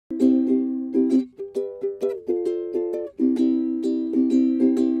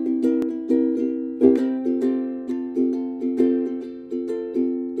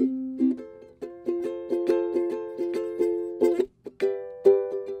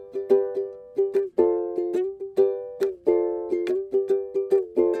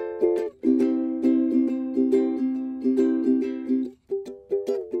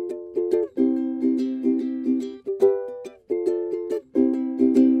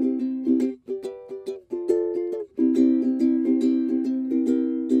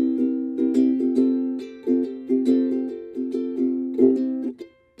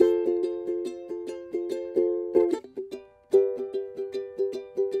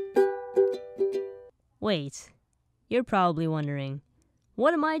Wait, you're probably wondering,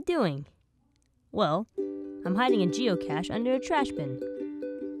 what am I doing? Well, I'm hiding a geocache under a trash bin.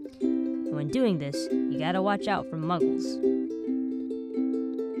 And when doing this, you gotta watch out for muggles.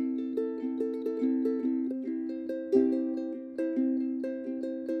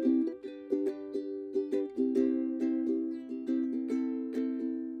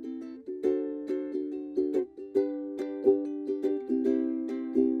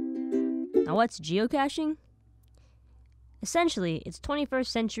 Now what's geocaching? Essentially, it's 21st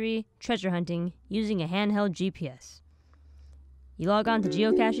century treasure hunting using a handheld GPS. You log on to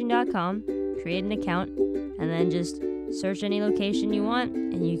geocaching.com, create an account, and then just search any location you want,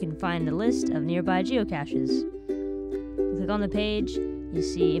 and you can find a list of nearby geocaches. You click on the page, you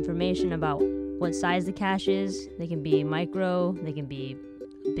see information about what size the cache is. They can be micro, they can be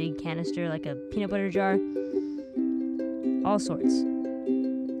a big canister like a peanut butter jar, all sorts.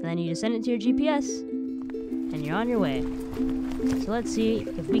 And then you just send it to your GPS, and you're on your way. So let's see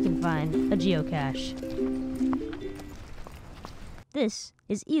if we can find a geocache. This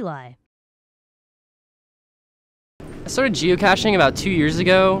is Eli. I started geocaching about 2 years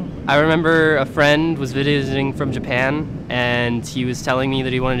ago. I remember a friend was visiting from Japan, and he was telling me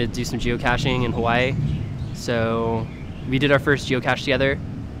that he wanted to do some geocaching in Hawaii. So we did our first geocache together,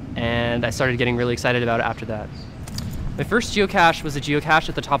 and I started getting really excited about it after that. My first geocache was a geocache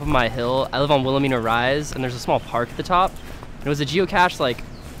at the top of my hill. I live on Wilhelmina Rise, and there's a small park at the top. And it was a geocache like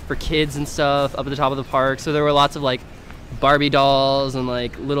for kids and stuff up at the top of the park. So there were lots of like Barbie dolls and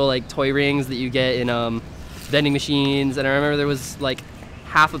like little like toy rings that you get in vending machines. And I remember there was like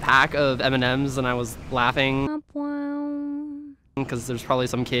half a pack of M&Ms, and I was laughing because there's probably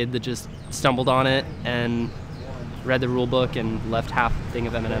some kid that just stumbled on it and read the rule book and left half a thing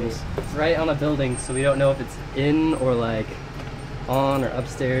of M&Ms. It's right on a building, so we don't know if it's in or like on or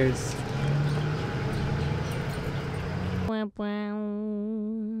upstairs.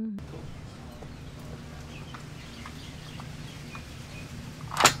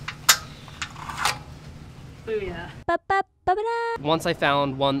 Booyah. Once I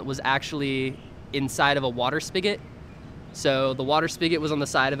found one that was actually inside of a water spigot. So the water spigot was on the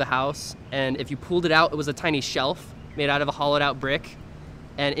side of the house, and if you pulled it out, it was a tiny shelf made out of a hollowed out brick,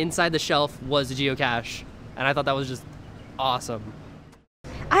 and inside the shelf was a geocache, and I thought that was just awesome.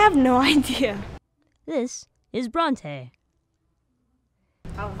 I have no idea. This is Bronte.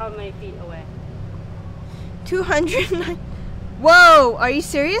 How many feet away? 209. Whoa, are you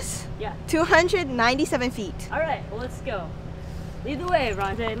serious? Yeah. 297 feet. All right, well, let's go. Lead the way,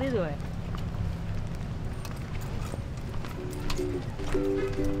 Bronte, lead the way.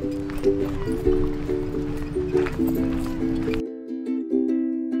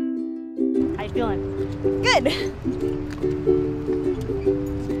 How you feeling? Good.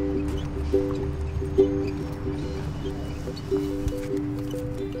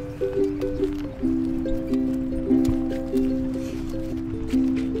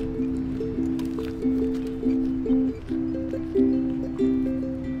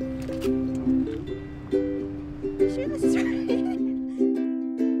 Sure this is right.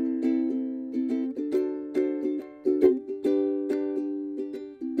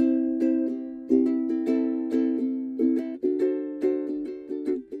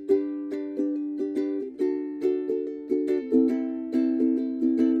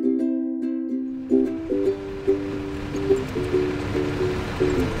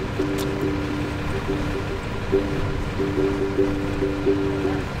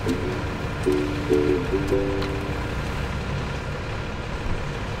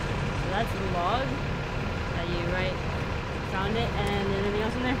 So that's the log that you found it, and anything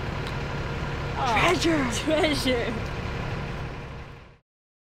else in there? Oh, treasure.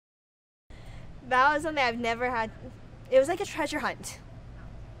 That was something I've never had. It was like a treasure hunt.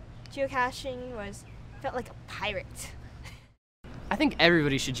 Geocaching felt like a pirate. I think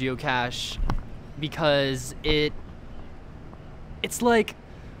everybody should geocache because it's like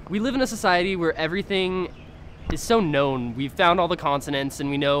we live in a society where everything is so known. We've found all the continents and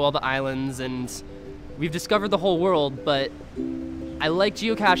we know all the islands and we've discovered the whole world, but I like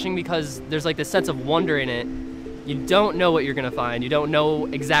geocaching because there's like this sense of wonder in it. You don't know what you're gonna find. You don't know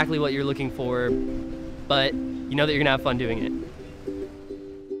exactly what you're looking for, but you know that you're gonna have fun doing it.